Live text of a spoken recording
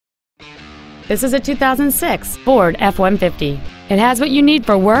This is a 2006 Ford F-150. It has what you need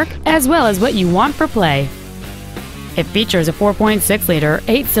for work as well as what you want for play. It features a 4.6-liter,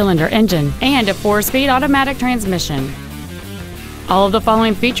 8-cylinder engine and a 4-speed automatic transmission. All of the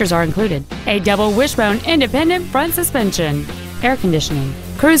following features are included: a double wishbone independent front suspension, air conditioning,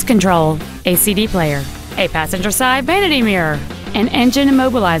 cruise control, a CD player, a passenger side vanity mirror, an engine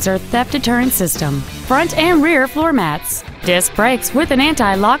immobilizer theft deterrent system, front and rear floor mats, disc brakes with an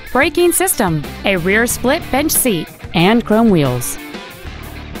anti-lock braking system, a rear split bench seat, and chrome wheels.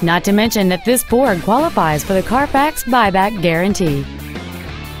 Not to mention that this Ford qualifies for the Carfax buyback guarantee.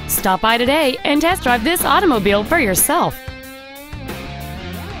 Stop by today and test drive this automobile for yourself.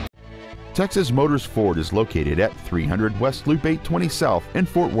 Texas Motors Ford is located at 300 West Loop 820 South in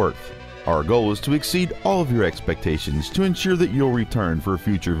Fort Worth. Our goal is to exceed all of your expectations to ensure that you'll return for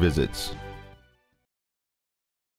future visits.